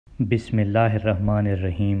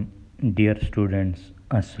Bismillahirrahmanirrahim. Dear students,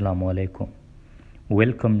 Assalamu alaikum.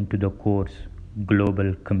 Welcome to the course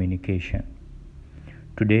Global Communication.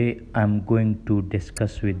 Today I am going to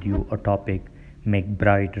discuss with you a topic,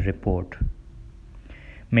 MacBride Report.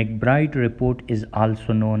 MacBride Report is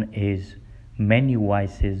also known as Many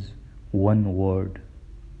Voices, One Word.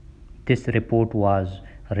 This report was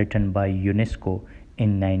written by UNESCO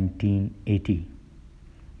in 1980.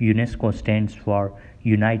 UNESCO stands for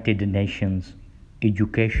United Nations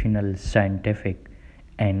Educational, Scientific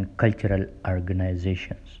and Cultural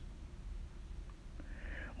Organizations,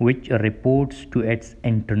 which reports to its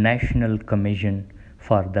International Commission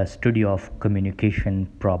for the Study of Communication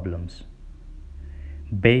Problems.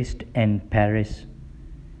 Based in Paris,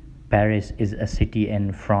 Paris is a city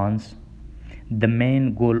in France. The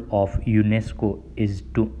main goal of UNESCO is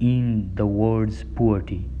to end the world's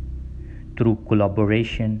poverty through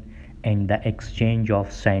collaboration and the exchange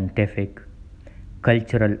of scientific,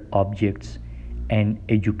 cultural objects and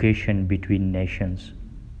education between nations.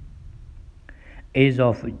 As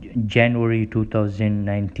of January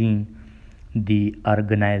 2019, the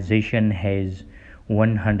organization has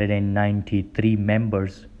 193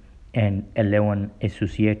 members and 11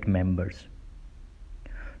 associate members.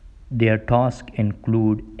 Their tasks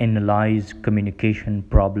include analyze communication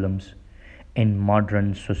problems in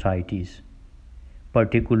modern societies,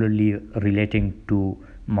 particularly relating to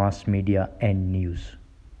mass media and news.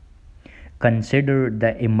 Consider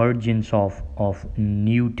the emergence of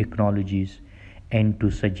new technologies and to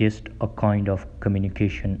suggest a kind of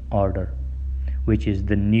communication order, which is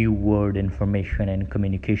the New World Information and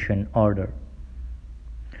Communication Order,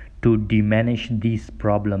 to diminish these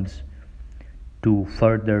problems to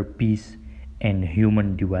further peace and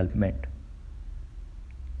human development.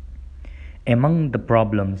 Among the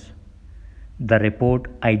problems the report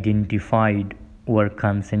identified were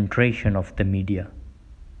concentration of the media,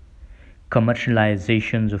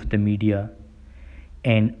 commercializations of the media,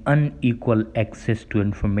 and unequal access to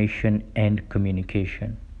information and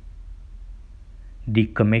communication. The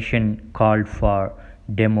Commission called for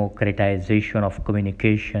democratization of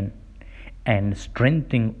communication and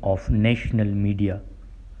strengthening of national media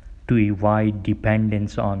to avoid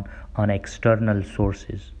dependence on external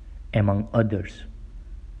sources, among others.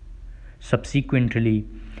 Subsequently,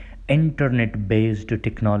 internet-based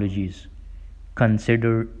technologies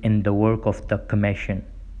considered in the work of the Commission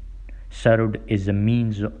served as a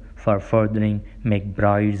means for furthering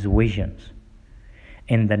MacBride's visions.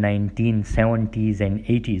 In the 1970s and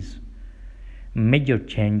 80s, major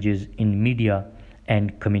changes in media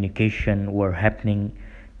and communication were happening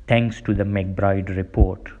thanks to the MacBride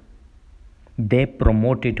Report. They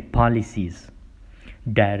promoted policies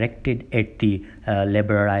directed at the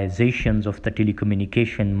liberalizations of the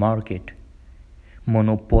telecommunication market,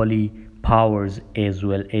 monopoly powers, as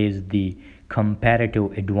well as the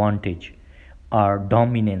comparative advantage or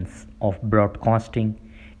dominance of broadcasting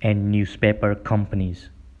and newspaper companies.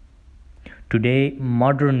 Today,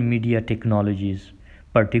 modern media technologies,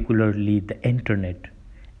 particularly the internet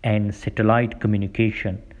and satellite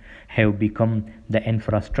communication, have become the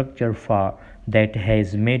infrastructure that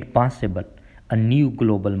has made possible a new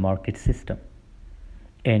global market system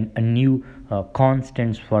and a new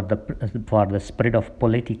constants for the spread of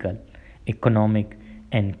political, economic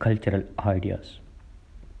and cultural ideas.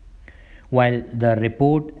 While the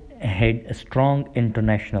report had strong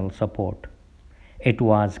international support, it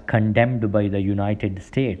was condemned by the United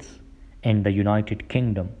States and the United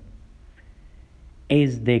Kingdom,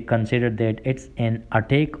 as they considered that it's an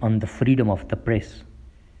attack on the freedom of the press,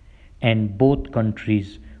 and both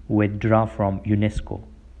countries withdraw from UNESCO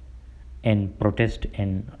and protest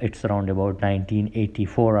in it's around about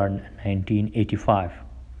 1984 or 1985,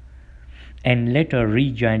 and later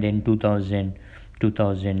rejoined in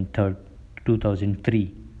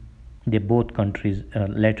 2003. They both countries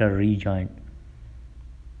later rejoined.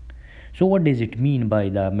 So what does it mean by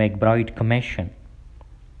the MacBride Commission?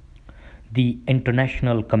 The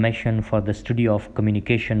International Commission for the Study of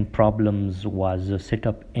Communication Problems was set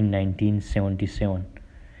up in 1977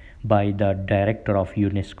 by the director of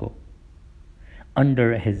UNESCO.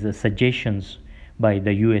 Under his suggestions by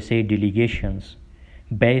the USA delegations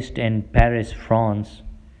based in Paris, France,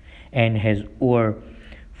 and has over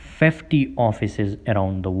 50 offices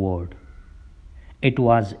around the world, it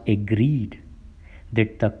was agreed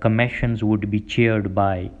that the commissions would be chaired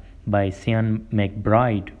by Sean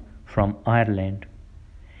MacBride from Ireland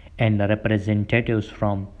and representatives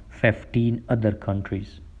from 15 other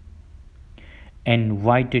countries,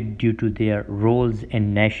 invited due to their roles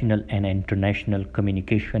in national and international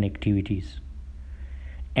communication activities.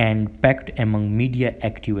 and packed among media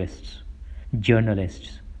activists,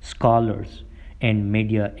 journalists, scholars, and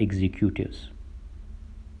media executives.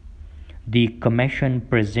 The Commission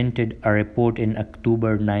presented a report in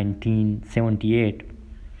October 1978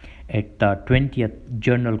 at the 20th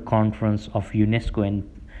General Conference of UNESCO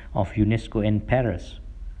in Paris.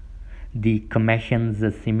 The Commission's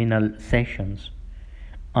seminal sessions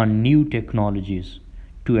on new technologies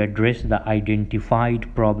to address the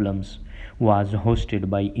identified problems was hosted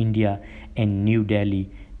by India in New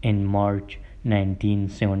Delhi in March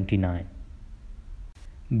 1979.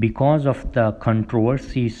 Because of the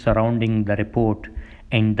controversy surrounding the report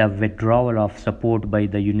and the withdrawal of support by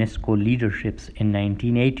the UNESCO leaderships in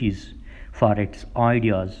 1980s for its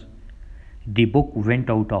ideas, the book went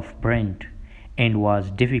out of print and was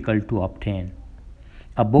difficult to obtain.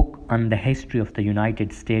 A book on the history of the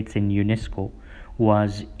United States in UNESCO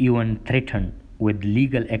was even threatened with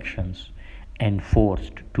legal actions and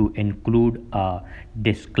forced to include a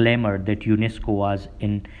disclaimer that UNESCO was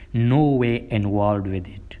in no way involved with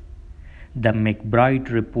it. The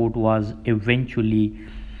MacBride Report was eventually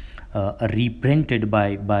reprinted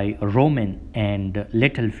by Roman and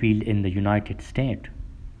Littlefield in the United States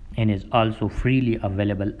and is also freely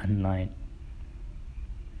available online.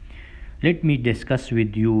 Let me discuss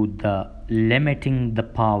with you the limiting the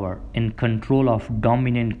power and control of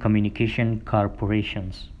dominant communication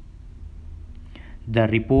corporations. The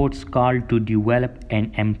reports called to develop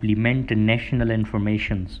and implement national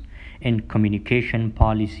informations and communication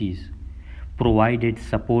policies, provided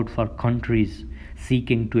support for countries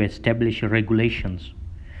seeking to establish regulations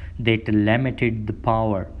that limited the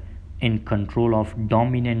power and control of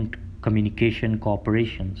dominant communication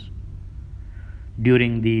corporations.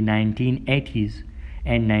 During the 1980s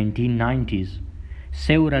and 1990s,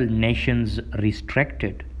 several nations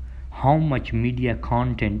restricted how much media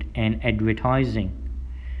content and advertising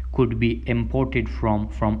could be imported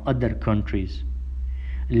from other countries,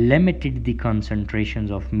 limited the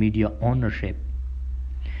concentrations of media ownership,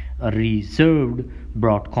 reserved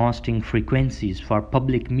broadcasting frequencies for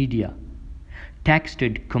public media, taxed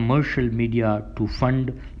commercial media to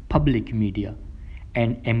fund public media,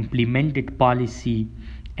 and implemented policy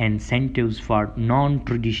incentives for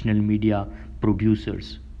non-traditional media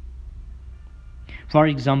producers. For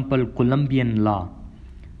example, Colombian law,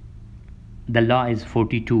 the law is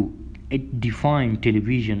 42. It defined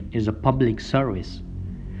television as a public service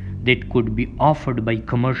that could be offered by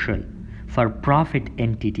commercial for profit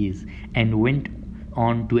entities and went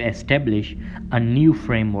on to establish a new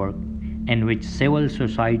framework in which civil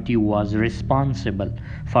society was responsible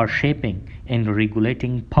for shaping and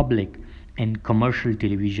regulating public and commercial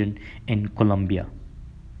television in Colombia.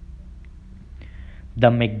 The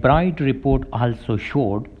MacBride Report also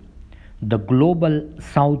showed the global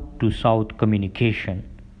South-to-South communication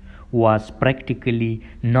was practically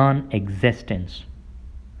non-existent.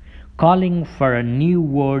 Calling for a new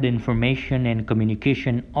world information and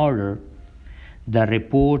communication order, the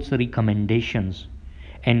report's recommendations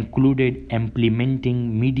included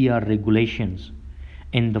implementing media regulations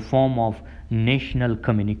in the form of national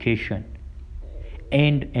communication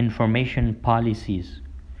and information policies,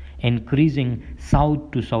 increasing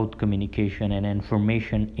South-to-South communication and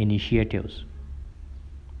information initiatives.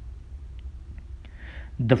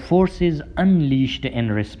 The forces unleashed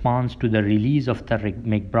in response to the release of the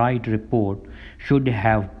MacBride Report should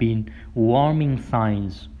have been warning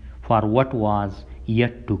signs for what was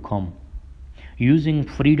yet to come. Using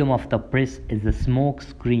freedom of the press as a smoke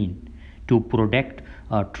screen to protect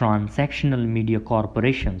transactional media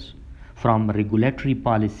corporations from regulatory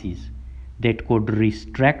policies that could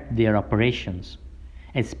restrict their operations,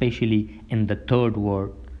 especially in the third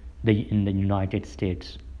world, in the United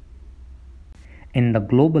States. In the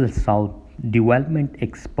global South, development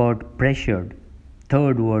experts pressured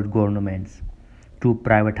third world governments to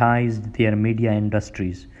privatize their media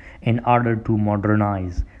industries in order to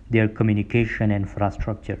modernize their communication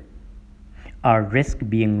infrastructure, or risk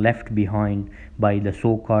being left behind by the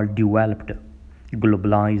so-called developed,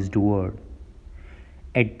 globalized world.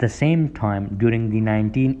 At the same time, during the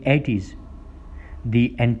 1980s,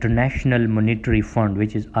 the International Monetary Fund,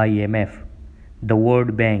 which is IMF, the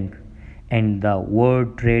World Bank, and the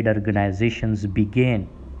World Trade Organizations began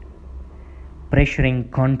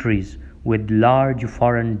pressuring countries with large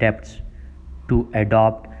foreign debts to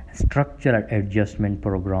adopt structural adjustment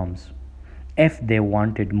programs if they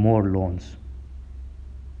wanted more loans.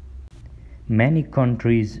 Many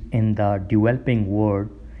countries in the developing world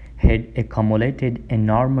had accumulated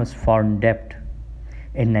enormous foreign debt.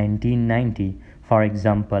 In 1990, for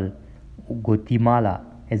example, Guatemala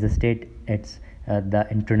as a state, the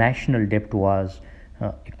international debt was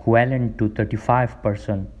equivalent to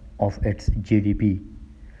 35% of its GDP.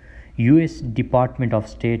 US Department of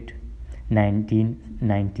State,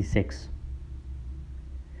 1996.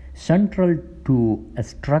 Central to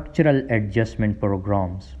structural adjustment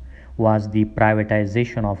programs was the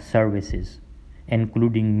privatization of services,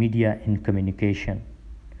 including media and communication.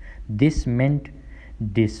 This meant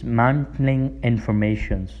dismantling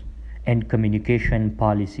informations and communication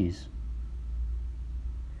policies.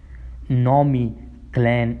 Naomi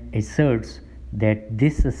Klein asserts that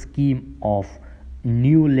this scheme of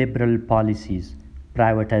neoliberal policies,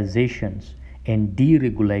 privatizations, and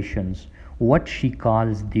deregulations, what she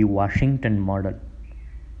calls the Washington model,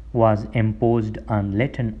 was imposed on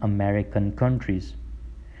Latin American countries,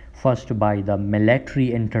 first by the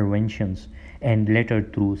military interventions and later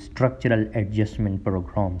through structural adjustment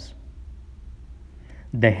programs.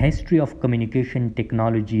 The history of communication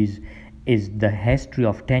technologies is the history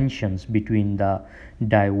of tensions between the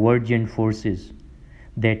divergent forces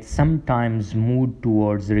that sometimes move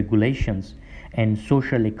towards regulations and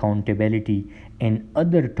social accountability and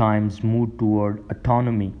other times move toward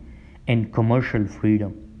autonomy and commercial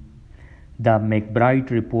freedom. The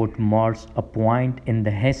MacBride Report marks a point in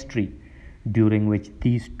the history during which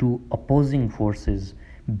these two opposing forces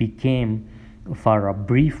became, for a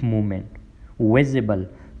brief moment, visible,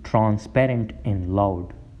 transparent, and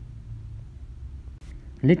loud.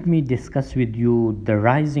 Let me discuss with you the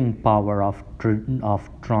rising power of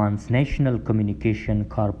transnational communication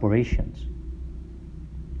corporations.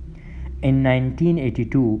 In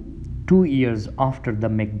 1982, 2 years after the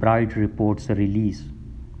MacBride Report's release,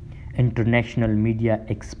 international media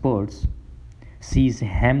experts C.S.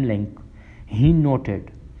 Hamlin, he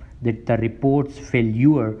noted that the report's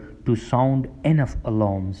failure to sound enough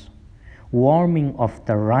alarms, warning of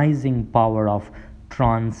the rising power of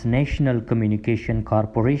transnational communication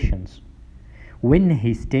corporations, when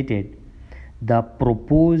he stated the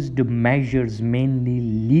proposed measures, mainly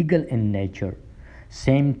legal in nature,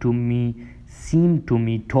 seem to me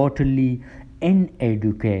totally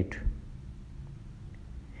inadequate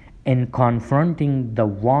in confronting the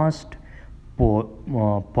vast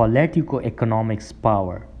politico-economics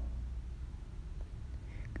power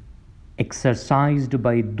exercised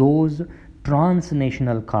by those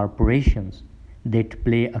transnational corporations that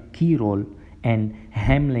play a key role, and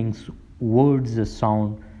Hamlin's words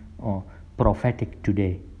sound prophetic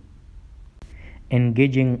today.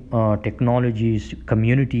 Engaging technologies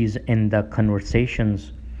communities in the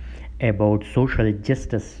conversations about social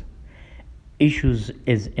justice issues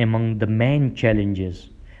is among the main challenges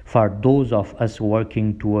for those of us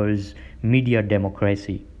working towards media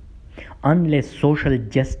democracy. Unless social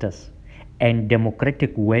justice and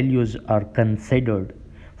democratic values are considered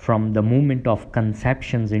from the moment of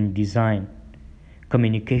conceptions in design,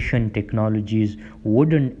 communication technologies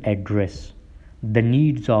wouldn't address the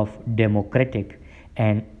needs of democratic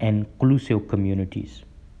and inclusive communities.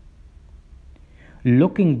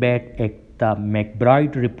 Looking back at the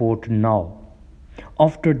MacBride Report now,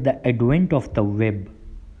 after the advent of the web,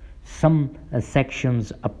 some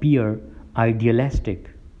sections appear idealistic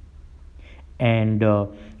and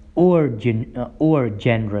over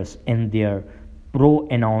generous in their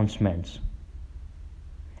pro-announcements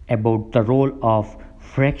about the role of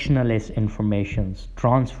frictionless information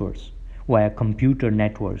transfers via computer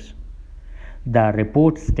networks. The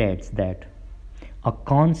report states that a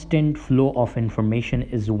constant flow of information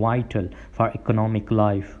is vital for economic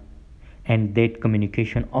life, and that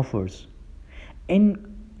communication offers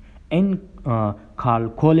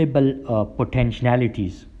incalculable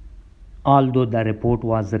potentialities. Although the report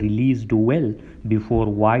was released well before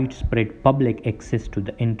widespread public access to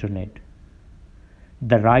the internet,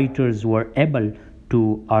 the writers were able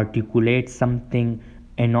to articulate something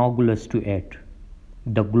analogous to it.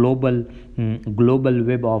 The global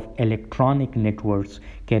web of electronic networks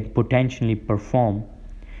can potentially perform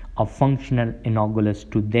a function analogous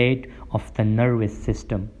to that of the nervous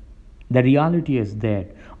system. The reality is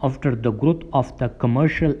that after the growth of the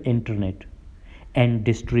commercial internet and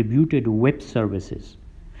distributed web services,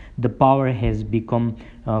 the power has become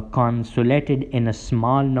consolidated in a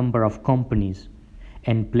small number of companies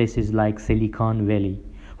in places like Silicon Valley,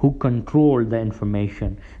 who control the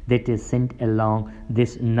information that is sent along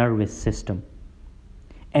this nervous system.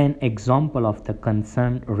 An example of the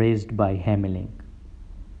concern raised by Hamlin.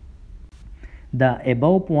 The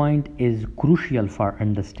above point is crucial for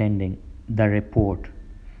understanding the report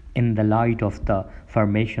in the light of the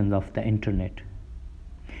formation of the internet,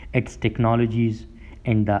 its technologies,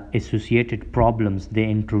 and the associated problems they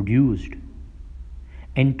introduced.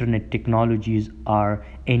 Internet technologies are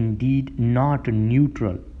indeed not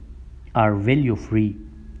neutral are value free.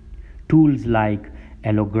 Tools like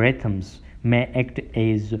algorithms may act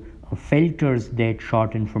as filters that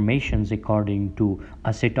sort information according to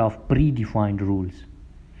a set of predefined rules.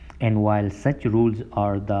 And while such rules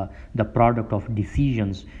are the product of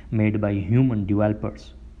decisions made by human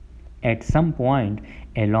developers, at some point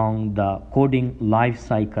along the coding life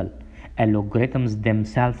cycle, algorithms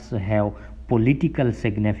themselves have political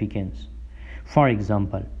significance. For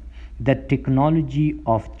example, the technology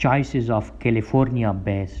of choices of California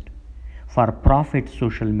based for profit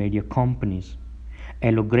social media companies.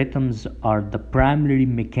 Algorithms are the primary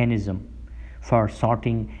mechanism for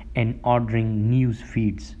sorting and ordering news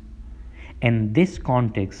feeds. In this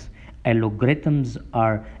context, algorithms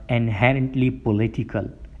are inherently political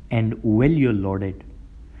and value loaded,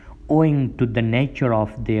 owing to the nature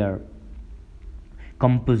of their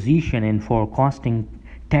composition and forecasting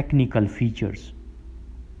technical features.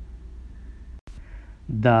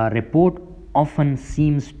 The report often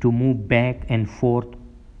seems to move back and forth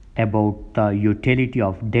about the utility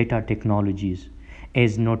of data technologies,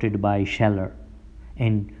 as noted by Scheller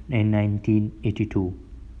in 1982,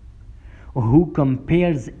 who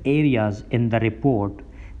compares areas in the report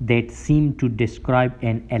that seem to describe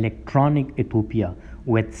an electronic utopia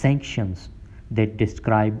with sanctions that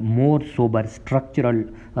describe more sober structural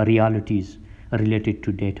realities related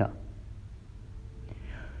to data.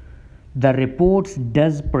 The report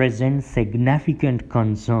does present significant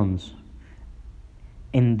concerns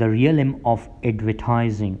in the realm of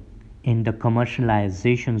advertising and the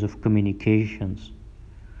commercializations of communications.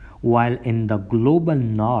 While in the global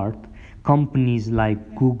north, companies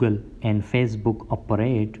like Google and Facebook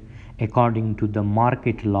operate according to the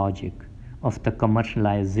market logic of the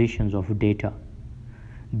commercializations of data,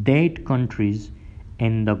 that countries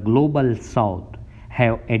in the global south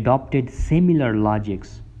have adopted similar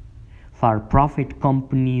logics. For profit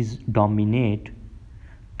companies dominate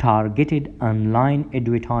targeted online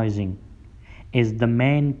advertising is the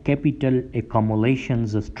main capital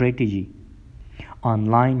accumulations strategy.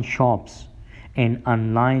 Online shops and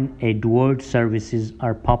online AdWords services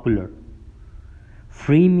are popular.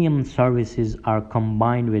 Freemium services are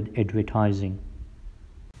combined with advertising.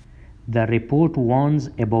 The report warns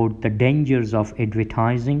about the dangers of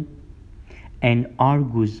advertising and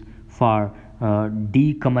argues for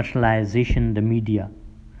decommercialization the media.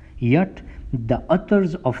 Yet the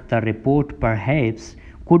authors of the report perhaps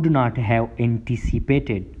could not have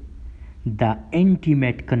anticipated the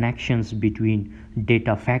intimate connections between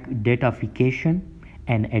datafication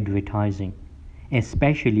and advertising,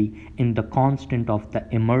 especially in the context of the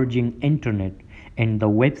emerging internet and the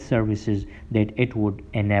web services that it would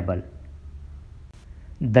enable.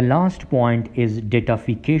 The last point is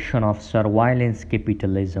datafication of surveillance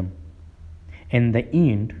capitalism. In the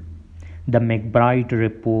end, the MacBride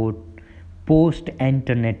Report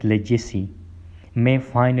post-internet legacy may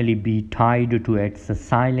finally be tied to its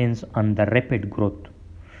silence on the rapid growth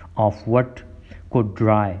of what could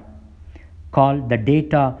dry, called the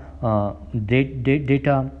data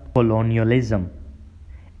colonialism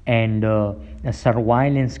and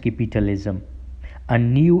surveillance capitalism, a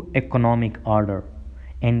new economic order,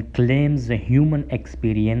 and claims the human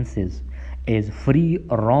experiences as free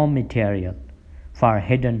raw material for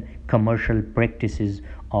hidden commercial practices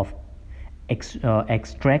of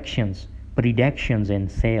extractions, predictions,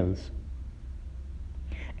 and sales.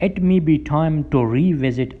 It may be time to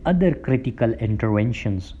revisit other critical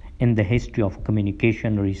interventions in the history of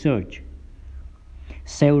communication research.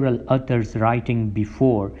 Several authors writing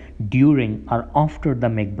before, during, or after the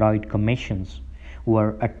MacBride Commissions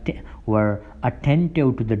were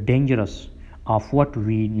attentive to the dangers of what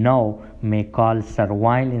we now may call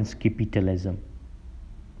surveillance capitalism.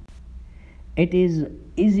 It is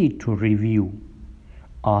easy to review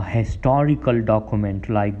a historical document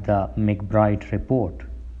like the MacBride Report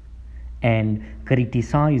and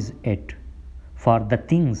criticize it for the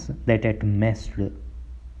things that it missed.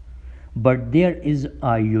 But there is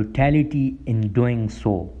a utility in doing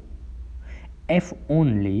so, if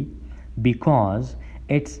only because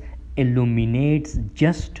it illuminates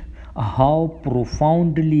just how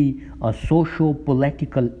profoundly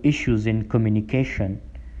socio-political issues in communication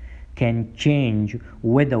can change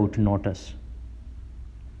without notice.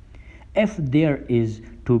 If there is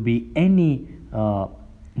to be any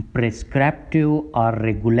prescriptive or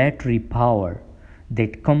regulatory power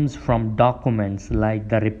that comes from documents like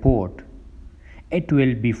the report, it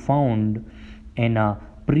will be found in a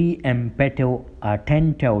preemptive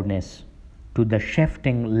attentiveness to the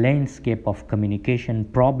shifting landscape of communication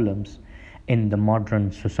problems in the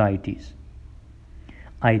modern societies.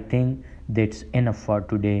 I think that's enough for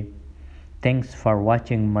today. Thanks for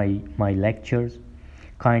watching my lectures.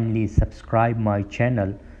 Kindly subscribe my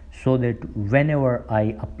channel so that whenever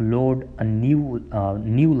I upload a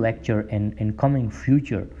new lecture in coming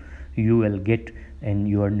future, you will get in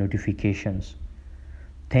your notifications.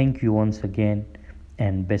 Thank you once again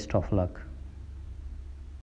and best of luck.